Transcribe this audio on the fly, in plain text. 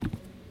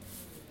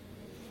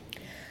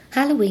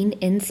Halloween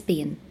in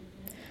Spain.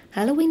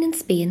 Halloween in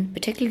Spain,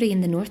 particularly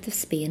in the north of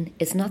Spain,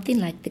 is nothing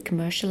like the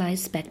commercialised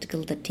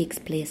spectacle that takes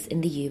place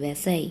in the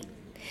USA.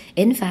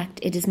 In fact,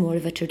 it is more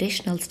of a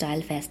traditional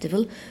style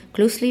festival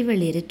closely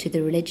related to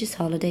the religious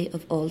holiday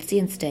of All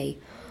Saints' Day,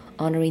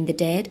 honouring the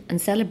dead and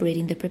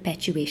celebrating the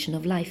perpetuation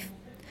of life.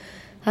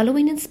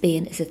 Halloween in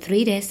Spain is a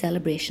 3-day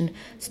celebration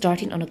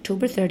starting on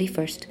October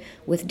 31st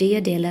with Dia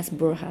de las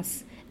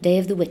Brujas, Day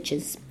of the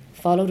Witches,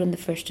 followed on the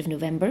 1st of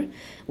November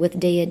with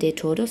Dia de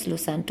Todos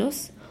los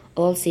Santos,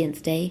 All Saints'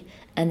 Day,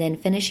 and then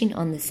finishing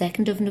on the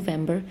 2nd of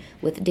November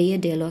with Dia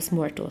de los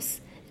Muertos,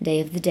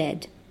 Day of the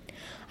Dead.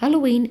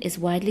 Halloween is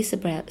widely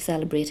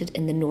celebrated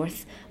in the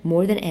north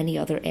more than any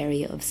other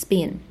area of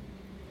Spain.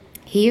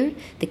 Here,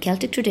 the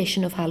Celtic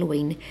tradition of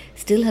Halloween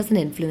still has an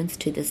influence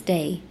to this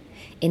day.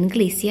 In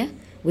Galicia,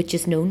 which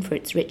is known for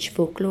its rich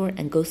folklore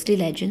and ghostly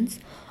legends,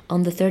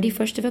 on the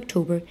 31st of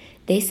October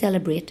they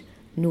celebrate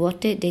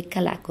Noite de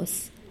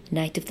Calacos,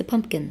 Night of the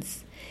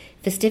Pumpkins.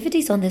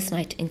 Festivities on this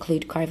night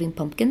include carving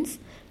pumpkins,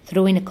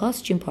 throwing a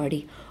costume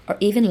party, or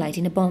even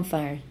lighting a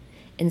bonfire.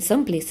 In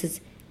some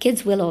places,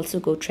 kids will also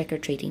go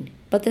trick-or-treating,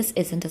 but this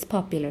isn't as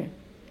popular.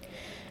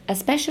 A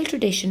special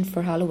tradition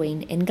for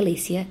Halloween in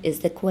Galicia is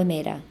the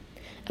Queimada,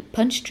 a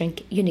punch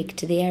drink unique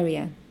to the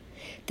area.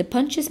 The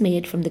punch is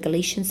made from the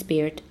Galician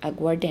spirit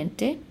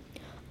aguardiente,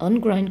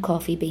 unground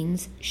coffee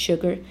beans,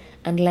 sugar,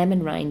 and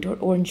lemon rind or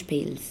orange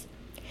peels.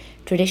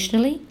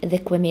 Traditionally, the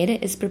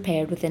Queimada is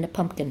prepared within a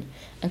pumpkin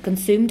and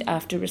consumed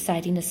after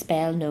reciting a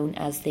spell known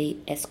as the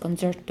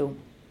Esconcerto.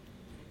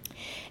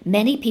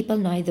 Many people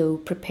now, though,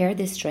 prepare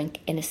this drink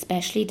in a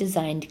specially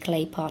designed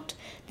clay pot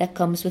that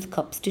comes with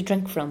cups to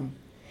drink from.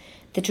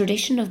 The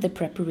tradition of the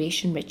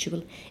preparation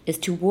ritual is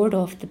to ward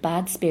off the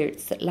bad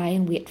spirits that lie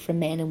in wait for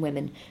men and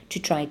women to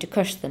try to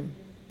curse them.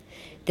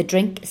 The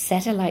drink is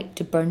set alight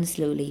to burn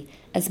slowly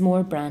as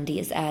more brandy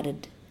is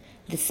added.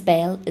 The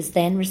spell is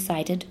then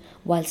recited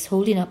whilst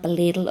holding up a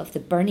ladle of the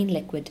burning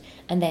liquid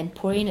and then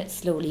pouring it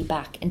slowly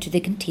back into the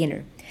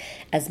container,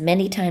 as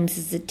many times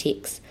as it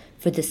takes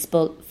for the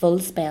full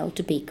spell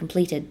to be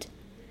completed.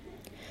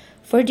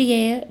 For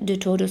Dia de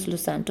Todos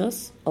los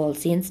Santos, All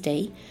Saints'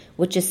 Day,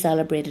 which is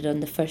celebrated on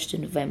the 1st of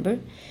November,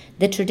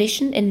 the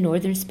tradition in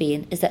northern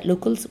Spain is that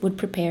locals would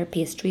prepare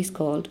pastries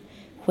called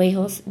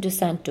Huesos de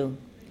Santo,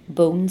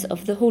 bones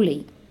of the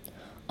holy.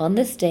 On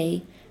this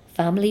day,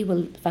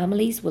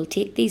 families will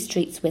take these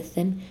treats with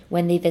them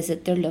when they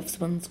visit their loved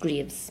ones'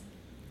 graves.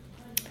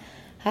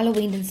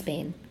 Halloween in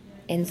Spain.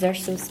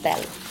 Inserso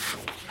spell.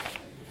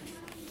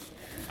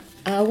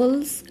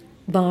 Owls,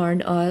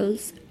 barn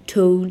owls,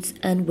 toads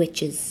and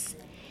witches,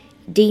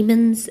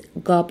 demons,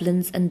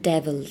 goblins and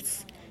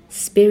devils,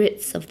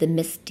 spirits of the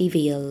misty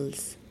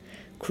vales,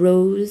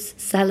 crows,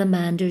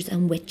 salamanders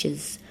and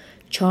witches,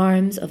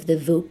 charms of the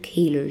folk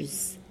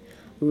healers,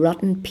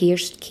 rotten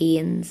pierced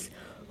canes,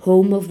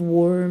 home of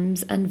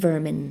worms and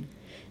vermin,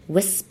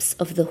 wisps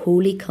of the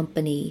holy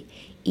company,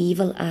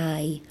 evil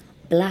eye,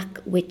 black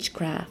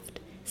witchcraft,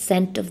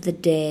 scent of the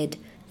dead,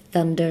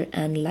 thunder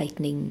and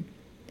lightning,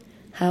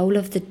 howl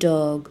of the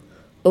dog,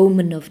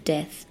 omen of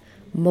death,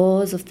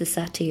 maws of the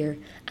satyr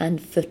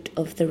and foot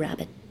of the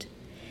rabbit,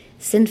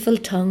 sinful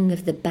tongue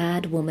of the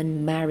bad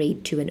woman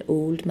married to an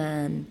old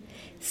man,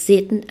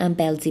 Satan and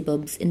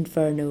Beelzebub's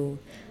inferno,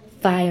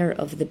 fire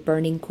of the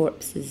burning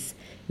corpses,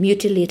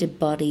 mutilated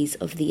bodies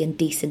of the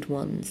indecent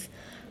ones,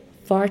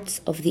 farts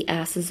of the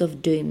asses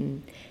of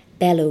doom,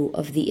 bellow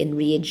of the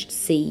enraged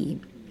sea,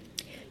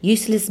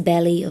 useless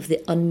belly of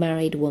the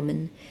unmarried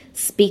woman,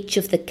 speech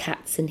of the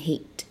cats in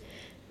heat,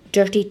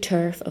 dirty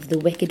turf of the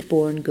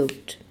wicked-born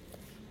goat.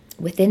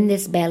 Within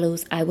this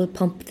bellows I will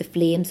pump the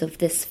flames of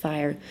this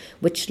fire,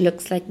 which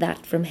looks like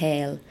that from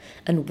hell,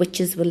 and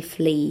witches will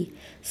flee,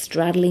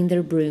 straddling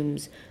their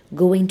brooms,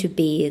 going to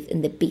bathe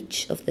in the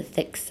beach of the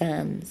thick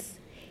sands.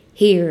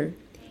 Hear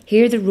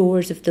the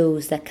roars of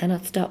those that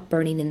cannot stop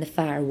burning in the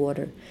fire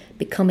water,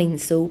 becoming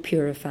so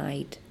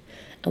purified.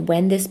 And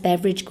when this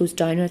beverage goes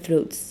down our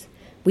throats,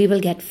 we will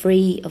get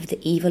free of the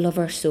evil of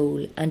our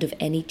soul and of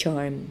any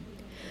charm.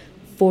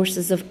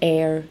 Forces of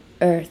air,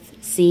 earth,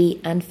 sea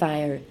and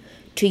fire,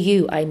 to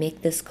you I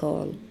make this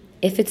call.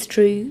 If it's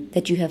true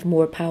that you have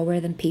more power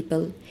than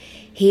people,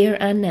 here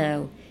and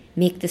now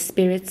make the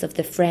spirits of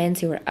the friends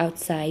who are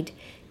outside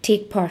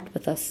take part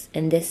with us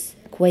in this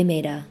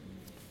Queimada.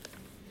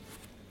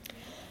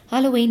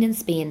 Halloween in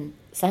Spain,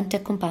 Santa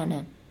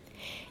Campana.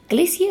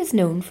 Galicia is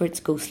known for its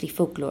ghostly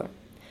folklore.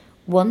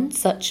 One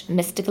such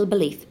mystical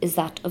belief is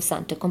that of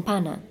Santa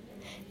Campana,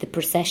 the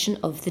procession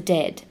of the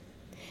dead.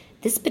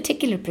 This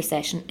particular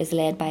procession is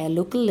led by a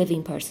local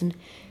living person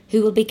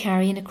who will be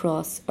carrying a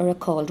cross or a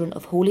cauldron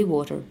of holy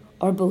water,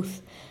 or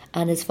both,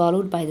 and is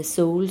followed by the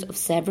souls of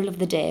several of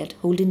the dead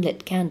holding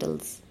lit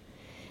candles.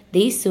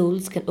 These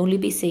souls can only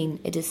be seen,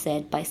 it is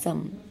said, by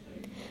some.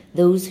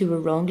 Those who were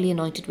wrongly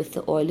anointed with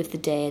the oil of the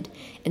dead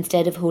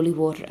instead of holy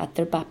water at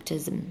their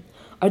baptism,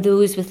 or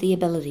those with the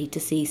ability to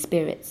see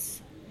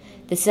spirits.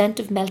 The scent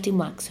of melting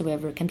wax,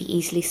 however, can be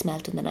easily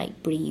smelt in the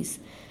night breeze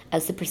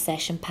as the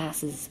procession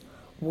passes,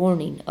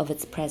 warning of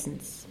its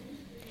presence.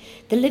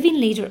 The living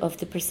leader of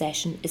the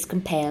procession is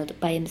compelled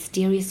by a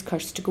mysterious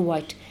curse to go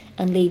out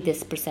and lead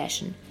this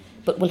procession,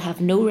 but will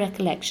have no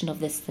recollection of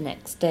this the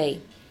next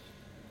day.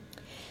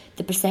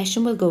 The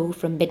procession will go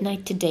from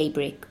midnight to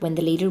daybreak, when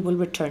the leader will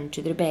return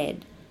to their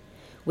bed.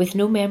 With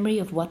no memory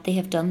of what they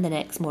have done the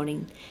next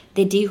morning,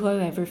 they do,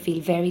 however, feel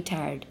very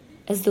tired,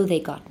 as though they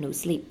got no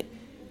sleep.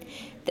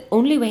 The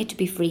only way to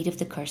be freed of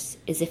the curse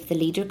is if the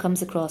leader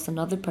comes across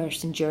another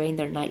person during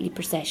their nightly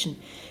procession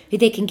who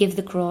they can give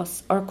the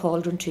cross or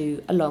cauldron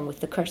to along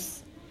with the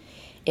curse.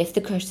 If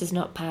the curse is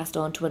not passed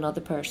on to another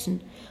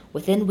person,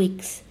 within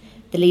weeks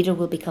the leader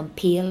will become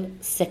pale,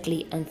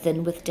 sickly and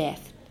thin with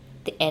death,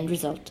 the end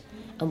result,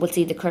 and will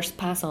see the curse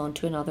pass on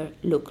to another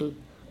local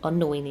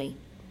unknowingly.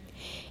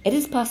 It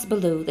is possible,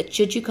 though, that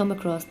should you come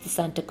across the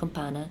Santa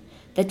Campana,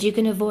 that you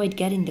can avoid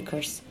getting the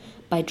curse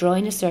by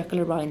drawing a circle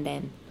around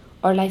them,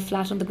 or lie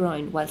flat on the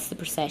ground whilst the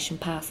procession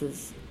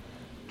passes.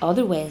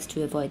 Other ways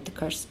to avoid the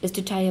curse is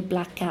to tie a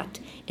black cat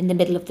in the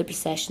middle of the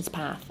procession's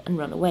path and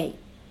run away.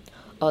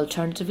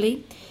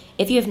 Alternatively,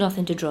 if you have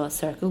nothing to draw a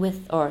circle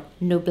with, or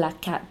no black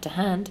cat to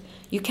hand,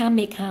 you can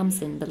make ham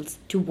symbols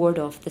to ward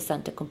off the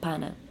Santa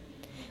Campana.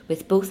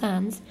 With both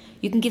hands,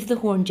 you can give the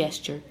horn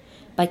gesture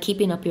by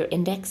keeping up your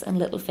index and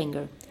little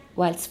finger,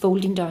 whilst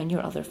folding down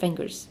your other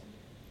fingers.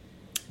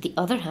 The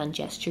other hand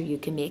gesture you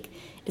can make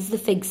is the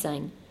fig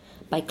sign,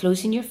 by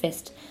closing your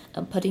fist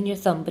and putting your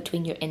thumb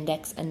between your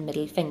index and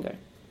middle finger.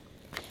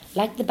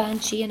 Like the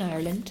Banshee in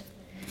Ireland,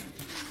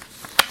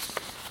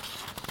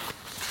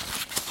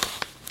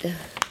 the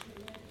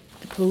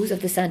pose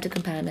of the Santa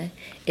Campana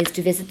is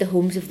to visit the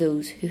homes of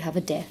those who have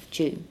a death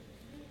due.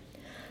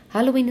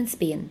 Halloween in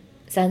Spain,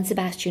 San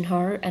Sebastian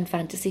Horror and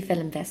Fantasy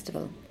Film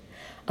Festival.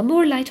 A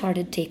more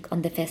light-hearted take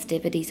on the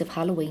festivities of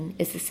Halloween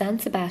is the San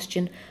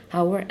Sebastian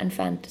Horror and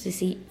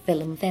Fantasy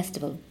Film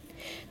Festival.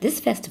 This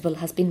festival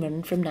has been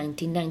running from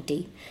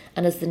 1990,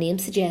 and as the name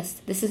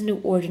suggests, this is no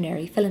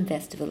ordinary film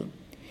festival.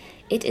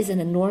 It is an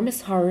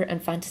enormous horror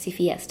and fantasy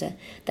fiesta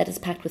that is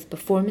packed with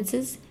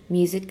performances,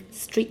 music,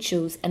 street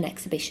shows and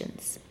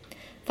exhibitions.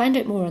 Find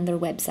out more on their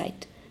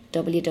website,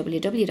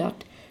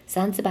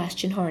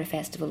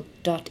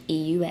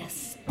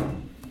 www.sansebastianhorrorfestival.eus.